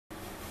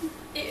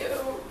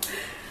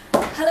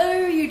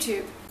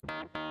YouTube.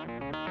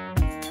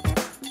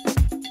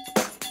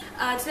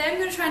 Today I'm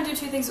going to try and do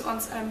two things at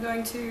once. I'm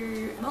going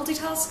to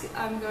multitask,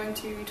 I'm going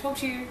to talk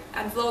to you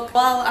and vlog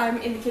while I'm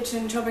in the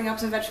kitchen chopping up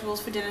some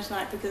vegetables for dinner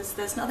tonight, because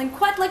there's nothing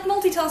quite like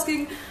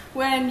multitasking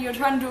when you're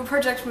trying to do a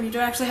project when you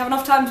don't actually have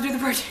enough time to do the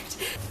project.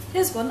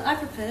 Here's one I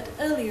prepared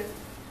earlier.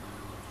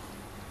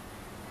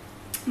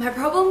 My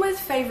problem with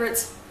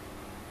favourites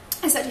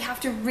is that you have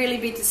to really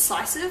be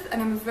decisive,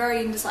 and I'm a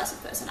very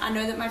indecisive person. I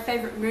know that my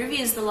favourite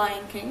movie is The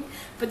Lion King,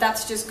 but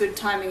that's just good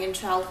timing and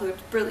childhood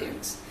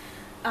brilliance.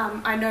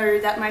 I know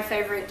that my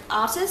favourite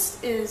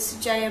artist is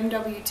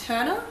J.M.W.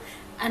 Turner,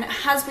 and it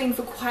has been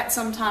for quite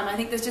some time. I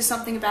think there's just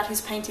something about his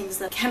paintings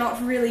that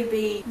cannot really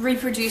be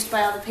reproduced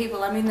by other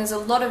people. I mean, there's a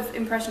lot of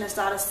Impressionist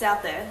artists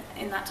out there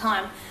in that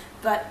time,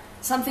 but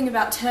something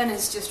about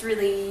Turner's just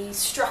really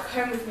struck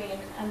home with me,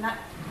 and that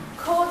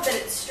chord that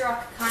it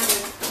struck kind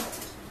of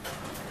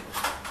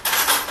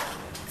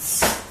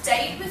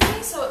stayed with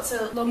me, so it's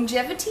a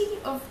longevity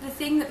of the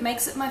thing that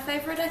makes it my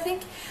favourite, I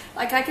think.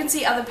 Like, I can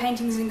see other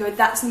paintings and go,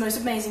 that's the most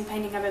amazing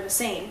painting I've ever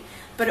seen,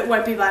 but it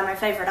won't be by my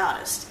favourite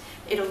artist.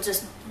 It'll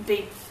just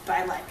be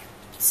by, like,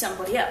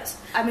 somebody else.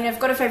 I mean, I've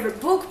got a favourite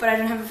book, but I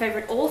don't have a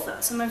favourite author.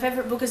 So my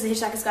favourite book is The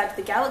Hitchhiker's Guide to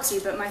the Galaxy,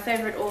 but my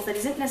favourite author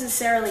isn't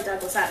necessarily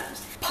Douglas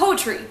Adams.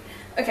 Poetry!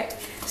 Okay,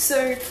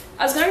 so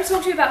I was going to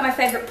talk to you about my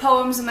favourite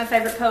poems and my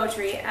favourite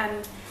poetry,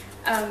 and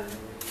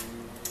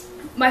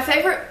my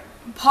favourite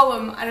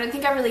poem, I don't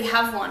think I really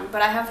have one,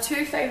 but I have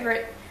two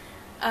favourite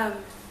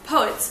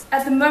poets.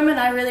 At the moment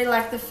I really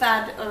like the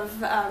fad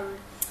of,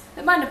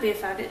 it might not be a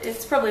fad,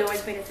 it's probably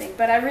always been a thing,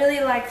 but I really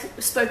like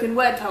spoken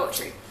word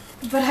poetry.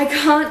 But I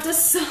can't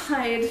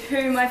decide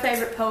who my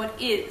favourite poet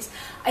is.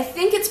 I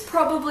think it's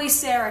probably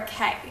Sarah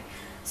Kay.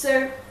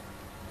 So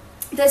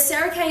there's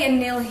Sarah Kay and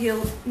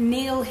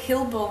Neil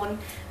Hilborn,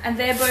 and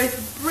they're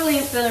both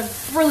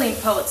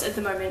brilliant poets at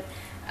the moment.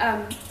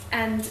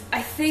 And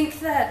I think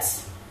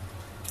that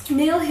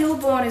Neil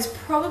Hilborn is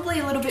probably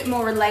a little bit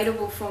more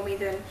relatable for me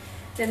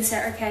than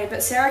Sarah Kay,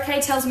 but Sarah Kay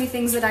tells me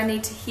things that I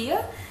need to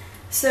hear,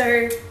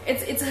 so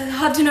it's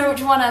hard to know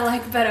which one I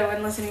like better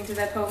when listening to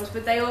their poems,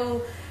 but they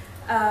all,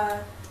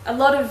 a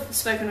lot of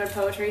spoken word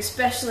poetry,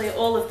 especially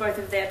all of both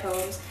of their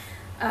poems,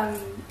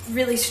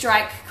 really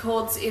strike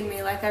chords in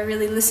me. Like, I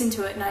really listen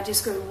to it and I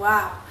just go,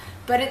 wow.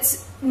 But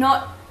it's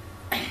not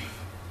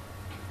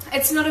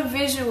a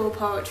visual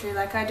poetry.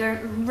 Like, I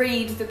don't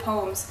read the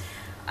poems.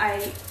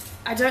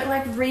 I don't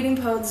like reading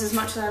poems as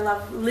much as I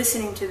love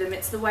listening to them.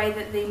 It's the way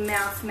that the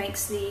mouth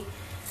makes the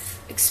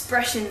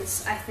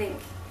expressions, I think,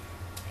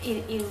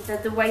 in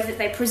the way that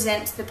they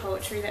present the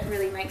poetry that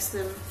really makes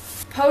them.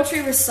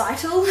 Poetry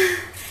recital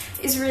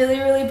is really,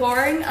 really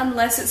boring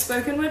unless it's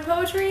spoken word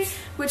poetry,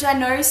 which I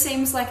know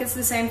seems like it's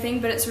the same thing,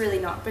 but it's really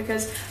not,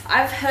 because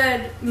I've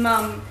heard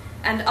Mum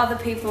and other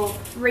people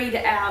read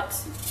out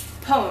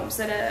poems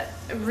that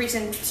are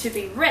written to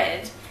be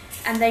read,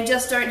 and they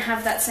just don't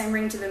have that same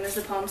ring to them as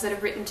the poems that are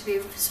written to be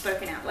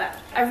spoken out loud.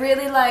 I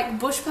really like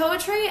bush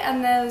poetry,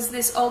 and there's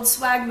this old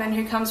swagman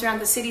who comes around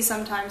the city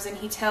sometimes and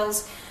he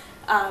tells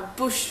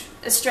bush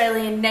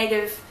Australian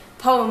native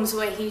poems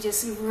where he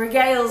just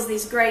regales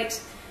these great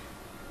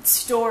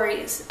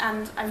stories,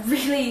 and I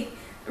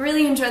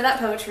really enjoy that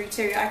poetry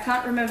too. I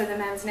can't remember the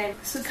man's name.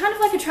 So kind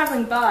of like a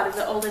travelling bard of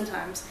the olden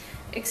times,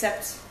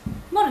 except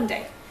modern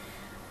day.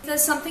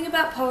 There's something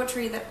about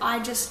poetry that I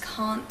just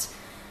can't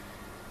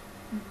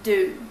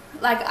do.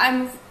 Like,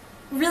 I'm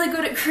really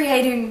good at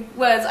creating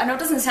words. I know it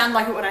doesn't sound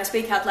like it when I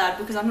speak out loud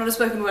because I'm not a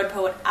spoken word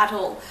poet at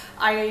all.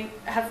 I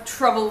have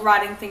trouble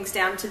writing things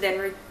down to then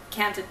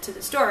recount it to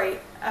the story,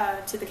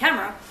 to the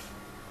camera,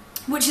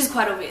 which is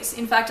quite obvious.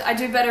 In fact, I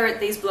do better at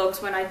these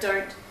vlogs when I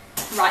don't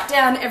write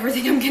down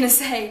everything I'm going to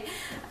say.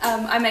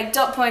 I make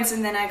dot points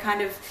and then I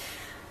kind of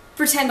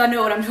pretend I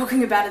know what I'm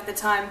talking about at the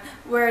time,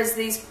 whereas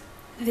these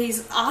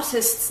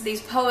artists,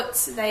 these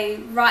poets, they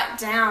write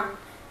down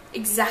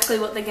exactly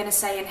what they're going to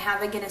say and how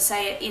they're going to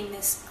say it in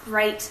this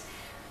great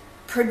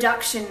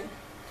production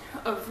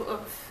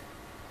of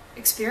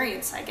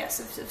experience, I guess,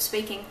 of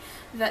speaking,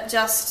 that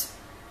just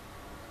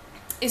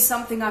is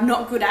something I'm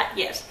not good at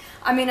yet.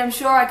 I mean, I'm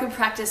sure I could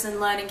practice and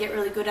learn and get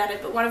really good at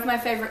it, but one of my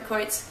favourite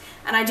quotes,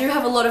 and I do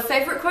have a lot of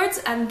favourite quotes,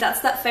 and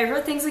that's that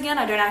favourite things again,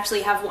 I don't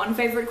actually have one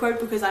favourite quote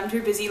because I'm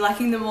too busy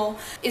liking them all,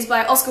 is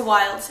by Oscar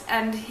Wilde,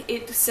 and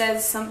it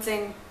says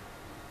something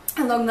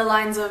along the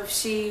lines of,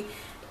 she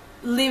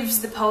lives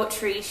the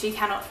poetry she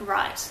cannot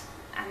write,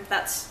 and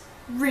that's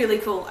really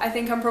cool. I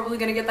think I'm probably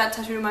going to get that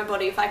tattooed on my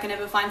body if I can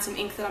ever find some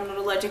ink that I'm not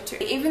allergic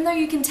to. Even though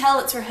you can tell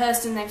it's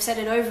rehearsed and they've said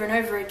it over and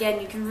over again,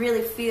 you can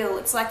really feel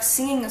it's like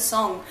singing a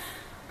song,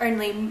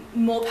 only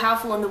more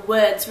powerful on the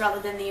words rather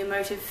than the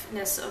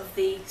emotiveness of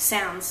the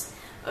sounds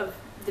of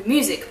the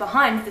music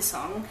behind the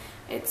song.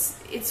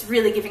 It's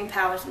really giving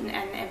power and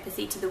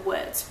empathy to the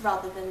words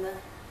rather than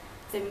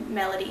the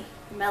melody,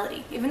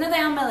 even though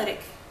they are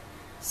melodic.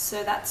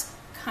 So that's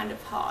kind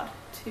of hard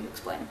to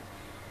explain.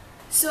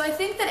 So I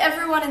think that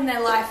everyone in their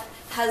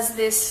life has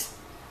this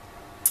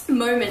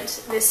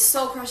moment, this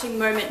soul-crushing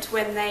moment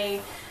when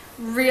they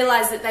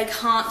realize that they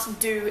can't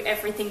do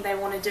everything they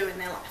want to do in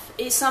their life.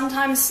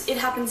 Sometimes it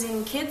happens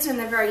in kids when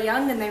they're very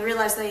young and they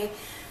realize they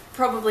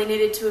probably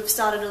needed to have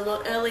started a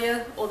lot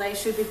earlier, or they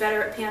should be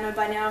better at piano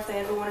by now if they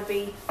ever want to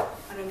be,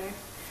 I don't know,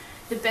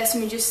 the best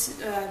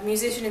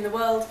musician in the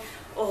world,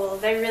 or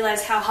they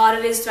realize how hard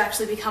it is to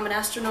actually become an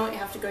astronaut. You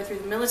have to go through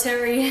the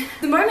military.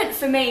 The moment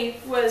for me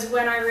was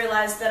when I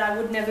realized that I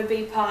would never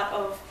be part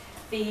of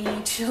the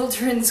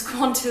children's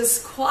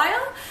Qantas choir.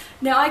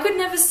 Now, I could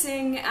never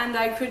sing, and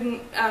I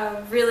couldn't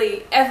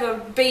really ever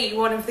be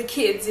one of the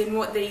kids in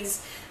what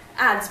these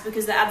ads,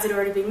 because the ads had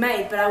already been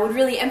made, but I would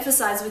really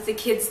emphasise with the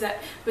kids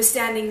that were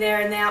standing there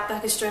in the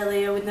outback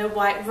Australia with their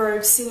white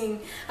robes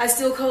singing "I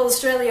Still Call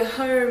Australia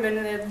Home," and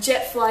a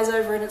jet flies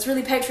over and it's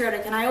really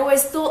patriotic, and I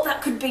always thought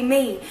that could be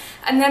me.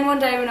 And then one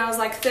day when I was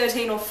like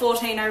 13 or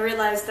 14, I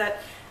realised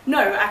that no,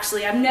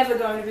 actually I'm never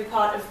going to be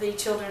part of the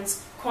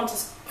children's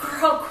Qantas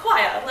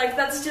choir. Like,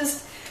 that's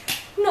just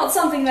not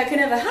something that can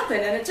ever happen,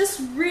 and it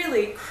just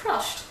really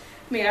crushed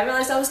me. I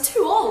realised I was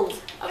too old.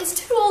 I was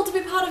too old to be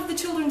part of the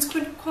children's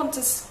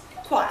Qantas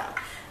choir.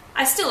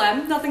 I still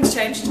am, nothing's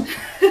changed.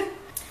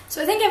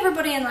 So I think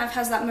everybody in life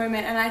has that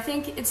moment, and I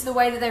think it's the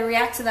way that they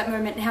react to that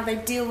moment and how they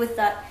deal with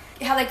that,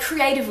 how they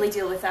creatively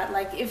deal with that.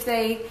 Like, if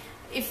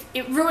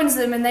it ruins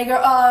them and they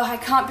go, oh, I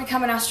can't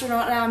become an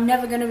astronaut now, I'm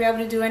never going to be able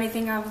to do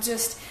anything, I'll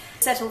just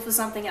settle for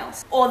something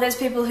else. Or there's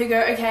people who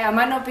go, okay, I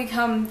might not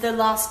become the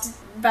last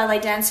ballet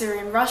dancer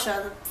in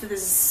Russia for the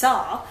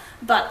Tsar,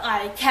 but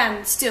I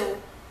can still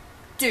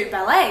do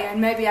ballet,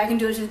 and maybe I can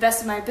do it to the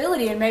best of my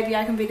ability, and maybe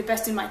I can be the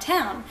best in my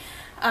town.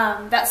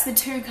 That's the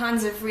two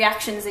kinds of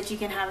reactions that you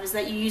can have, is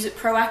that you use it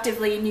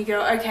proactively and you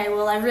go, okay,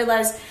 well, I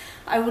realise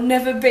I will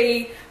never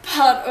be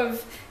part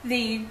of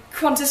the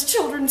Qantas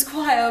Children's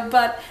Choir,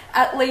 but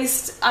at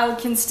least I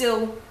can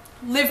still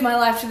live my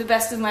life to the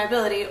best of my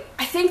ability.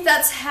 I think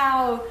that's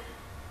how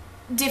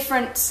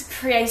different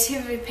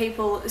creative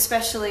people,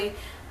 especially,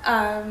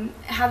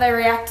 how they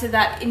react to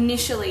that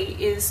initially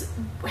is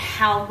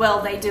how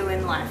well they do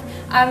in life.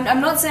 I'm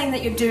not saying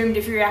that you're doomed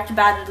if you react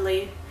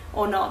badly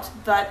or not,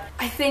 but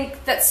I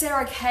think that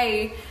Sarah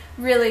Kay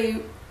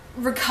really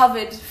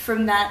recovered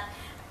from that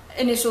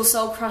initial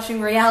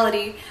soul-crushing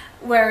reality,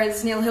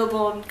 whereas Neil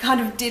Hilborn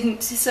kind of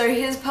didn't. So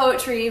his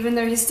poetry, even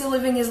though he's still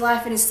living his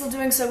life and is still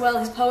doing so well,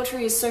 his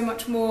poetry is so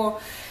much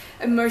more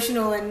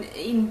emotional and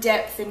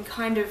in-depth and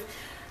kind of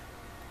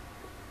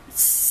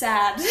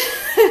sad.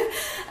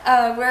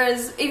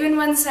 Whereas even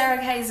when Sarah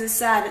Kay's is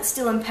sad, it's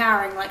still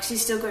empowering. Like, she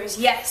still goes,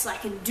 yes, I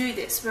can do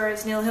this.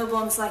 Whereas Neil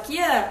Hilborn's like,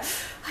 yeah,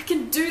 I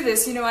can do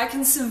this, you know, I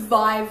can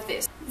survive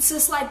this. It's a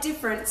slight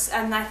difference,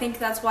 and I think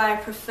that's why I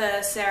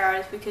prefer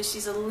Sarah, because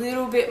she's a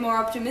little bit more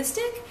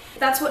optimistic.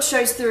 That's what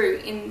shows through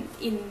in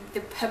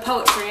her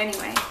poetry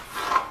anyway.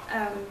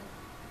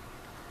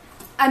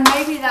 And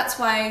maybe that's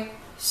why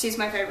she's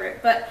my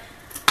favourite. But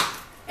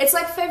it's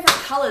like favourite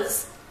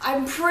colours.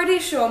 I'm pretty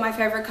sure my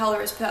favourite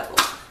colour is purple,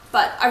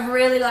 but I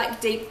really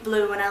like deep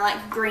blue and I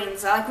like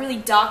greens. I like really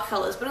dark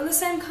colours, but at the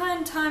same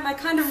time I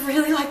kind of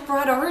really like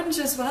bright orange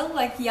as well,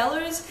 like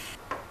yellows.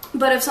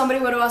 But if somebody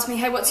were to ask me,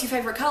 hey, what's your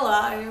favourite colour?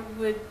 I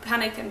would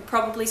panic and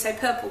probably say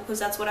purple, because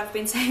that's what I've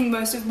been saying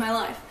most of my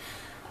life.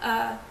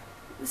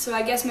 So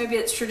I guess maybe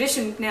it's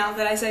tradition now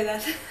that I say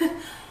that.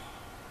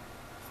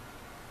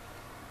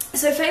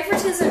 So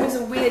favouritism is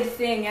a weird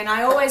thing, and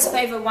I always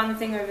favour one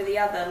thing over the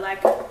other.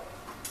 Like,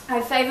 I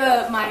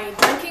favour my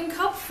drinking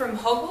cup from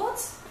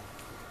Hogwarts.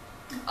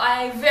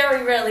 I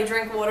very rarely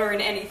drink water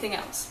in anything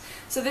else.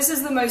 So this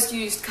is the most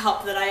used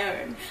cup that I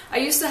own. I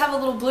used to have a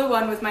little blue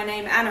one with my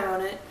name Anna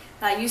on it.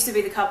 That used to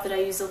be the cup that I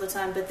used all the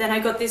time, but then I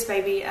got this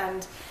baby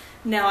and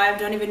now I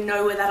don't even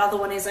know where that other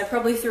one is. I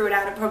probably threw it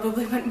out, it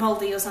probably went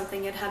mouldy or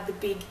something. It had the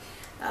big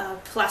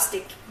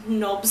plastic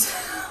knobs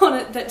on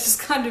it that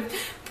just kind of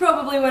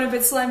probably went a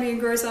bit slimy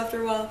and gross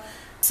after a while.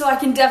 So I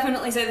can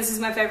definitely say this is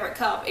my favourite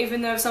cup,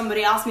 even though if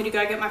somebody asked me to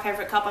go get my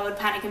favourite cup, I would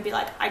panic and be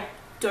like, I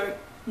don't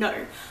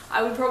know.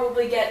 I would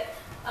probably get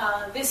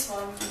this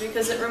one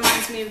because it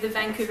reminds me of the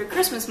Vancouver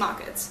Christmas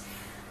markets.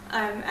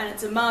 And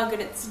it's a mug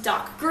and it's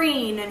dark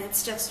green and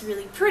it's just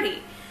really pretty.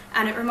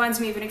 And it reminds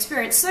me of an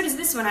experience. So does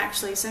this one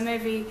actually, so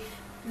maybe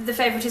the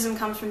favouritism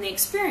comes from the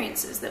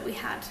experiences that we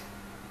had.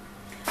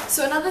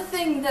 So another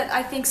thing that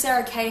I think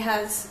Sarah Kay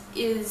has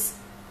is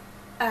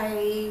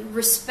a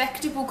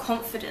respectable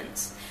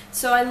confidence.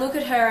 So I look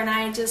at her and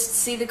I just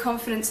see the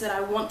confidence that I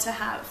want to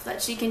have,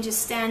 that she can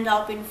just stand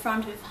up in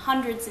front of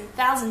hundreds and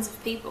thousands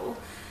of people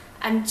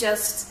and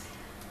just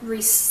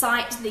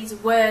recite these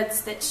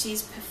words that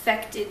she's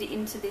perfected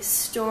into this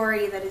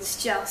story that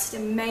is just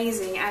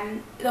amazing,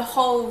 and the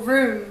whole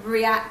room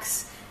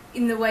reacts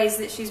in the ways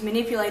that she's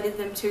manipulated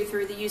them to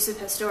through the use of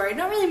her story.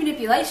 Not really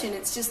manipulation,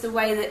 it's just the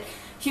way that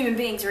human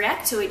beings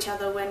react to each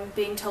other when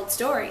being told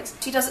stories.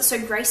 She does it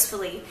so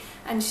gracefully,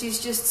 and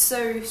she's just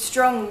so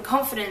strong and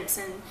confident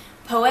and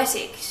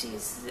poetic.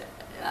 She's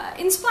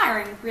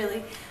inspiring,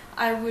 really.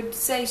 I would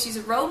say she's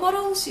a role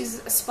model.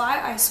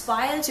 I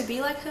aspire to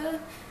be like her.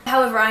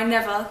 However, I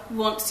never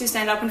want to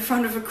stand up in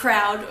front of a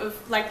crowd of,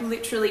 like,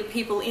 literally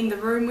people in the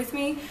room with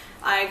me.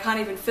 I can't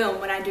even film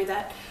when I do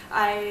that.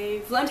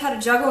 I've learned how to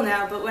juggle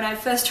now, but when I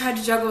first tried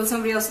to juggle with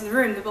somebody else in the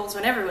room, the balls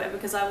went everywhere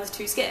because I was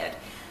too scared.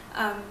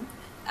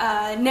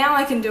 Now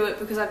I can do it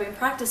because I've been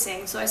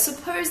practicing, so I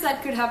suppose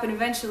that could happen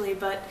eventually,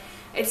 but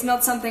it's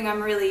not something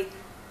I'm really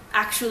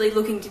actually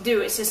looking to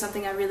do. It's just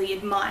something I really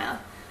admire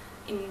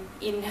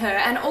in her,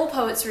 and all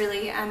poets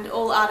really, and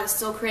all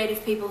artists, all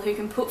creative people who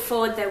can put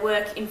forward their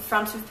work in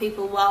front of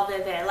people while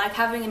they're there, like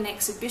having an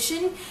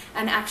exhibition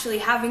and actually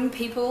having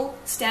people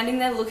standing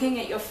there looking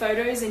at your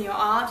photos and your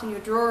art and your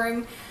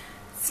drawing.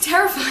 It's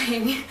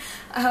terrifying.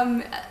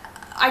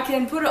 I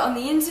can put it on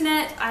the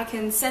internet, I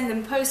can send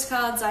them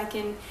postcards, I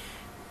can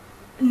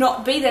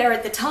not be there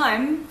at the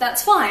time,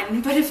 that's fine,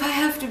 but if I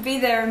have to be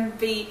there and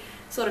be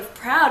sort of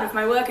proud of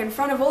my work in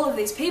front of all of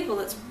these people,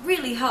 it's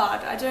really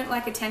hard. I don't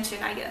like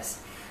attention, I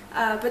guess.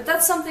 But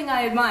that's something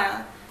I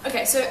admire.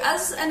 Okay, so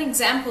as an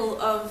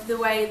example of the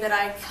way that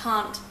I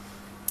can't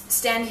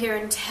stand here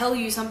and tell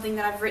you something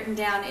that I've written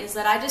down is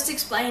that I just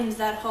explained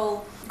that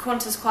whole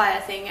Qantas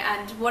choir thing,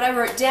 and what I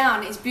wrote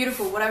down is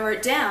beautiful. What I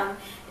wrote down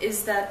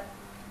is that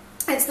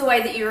it's the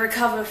way that you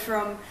recover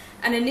from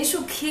an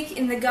initial kick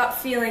in the gut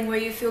feeling where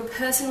you feel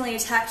personally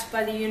attacked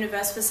by the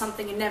universe for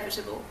something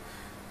inevitable.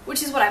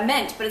 Which is what I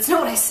meant, but it's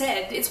not what I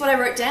said. It's what I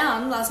wrote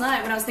down last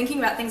night when I was thinking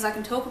about things I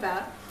can talk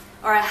about,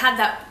 or I had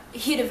that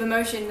hit of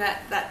emotion,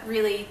 that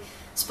really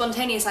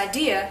spontaneous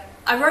idea.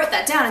 I wrote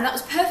that down and that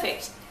was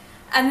perfect.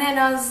 And then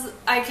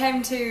I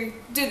came to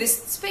do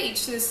this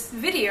speech, this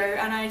video,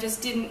 and I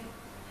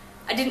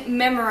didn't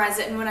memorize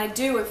it, and when I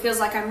do, it feels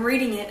like I'm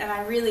reading it, and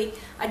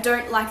I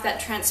don't like that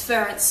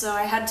transference, so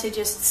I had to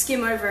just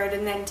skim over it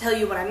and then tell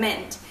you what I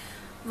meant,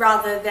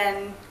 rather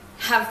than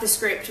have the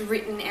script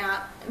written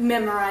out,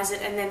 memorize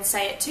it, and then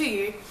say it to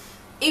you.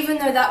 Even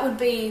though that would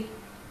be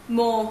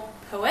more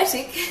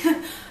poetic,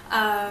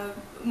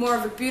 more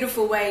of a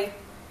beautiful way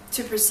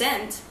to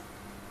present,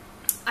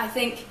 I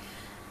think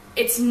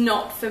it's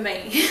not for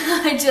me.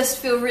 I just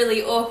feel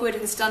really awkward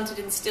and stunted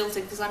and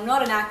stilted because I'm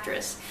not an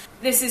actress.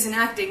 This isn't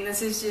acting,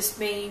 this is just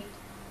me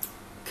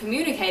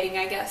communicating,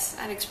 I guess,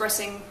 and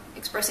expressing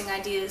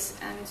ideas,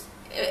 and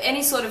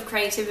any sort of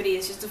creativity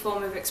is just a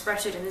form of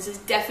expression, and this is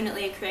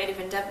definitely a creative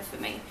endeavour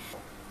for me.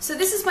 So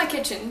this is my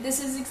kitchen.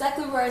 This is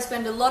exactly where I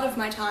spend a lot of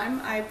my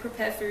time. I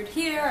prepare food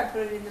here, I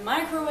put it in the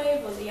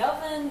microwave or the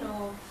oven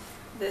or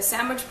the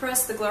sandwich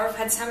press, the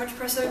glorified sandwich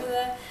press over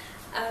there.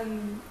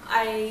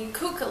 I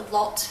cook a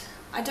lot.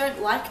 I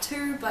don't like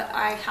to, but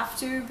I have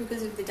to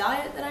because of the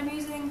diet that I'm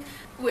using,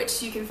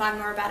 which you can find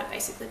more about it,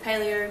 basically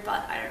paleo,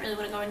 but I don't really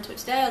want to go into it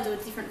today. I'll do a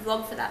different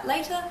vlog for that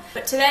later.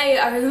 But today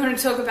I really want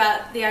to talk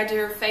about the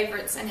idea of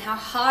favourites and how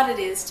hard it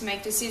is to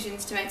make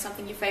decisions to make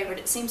something your favourite.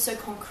 It seems so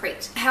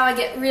concrete. How I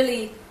get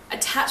really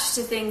attached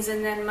to things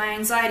and then my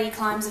anxiety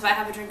climbs if I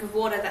have a drink of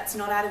water that's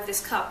not out of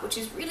this cup, which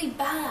is really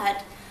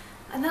bad.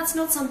 And that's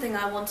not something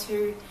I want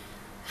to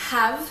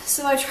have,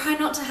 so I try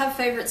not to have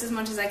favourites as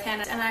much as I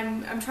can, and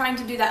I'm trying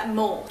to do that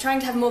more. Trying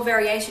to have more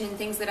variation in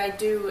things that I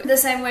do. The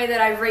same way that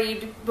I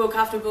read book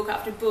after book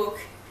after book,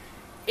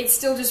 it's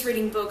still just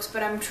reading books,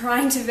 but I'm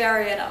trying to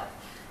vary it up.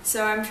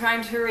 So I'm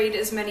trying to read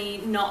as many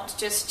not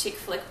just chick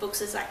flick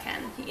books as I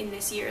can in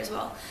this year as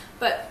well.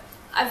 But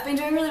I've been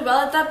doing really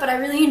well at that, but I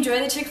really enjoy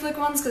the chick flick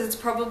ones because it's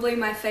probably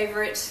my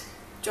favourite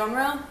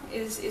genre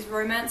is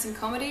romance and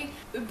comedy,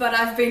 but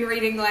I've been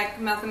reading like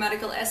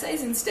mathematical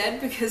essays instead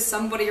because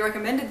somebody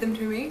recommended them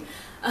to me,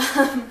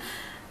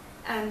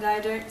 and I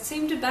don't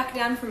seem to back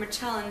down from a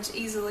challenge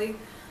easily.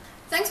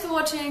 Thanks for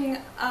watching.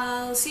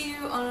 I'll see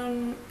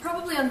you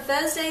probably on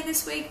Thursday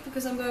this week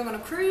because I'm going on a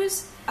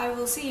cruise. I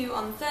will see you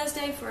on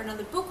Thursday for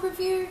another book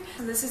review.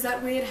 And this is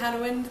that weird how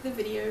to end the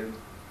video.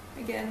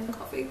 Again,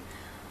 coffee.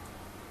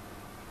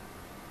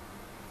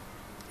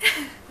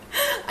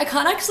 I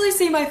can't actually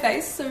see my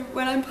face, so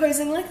when I'm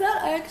posing like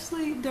that, I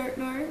actually don't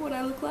know what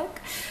I look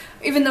like.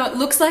 Even though it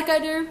looks like I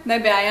do,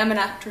 maybe I am an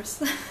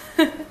actress.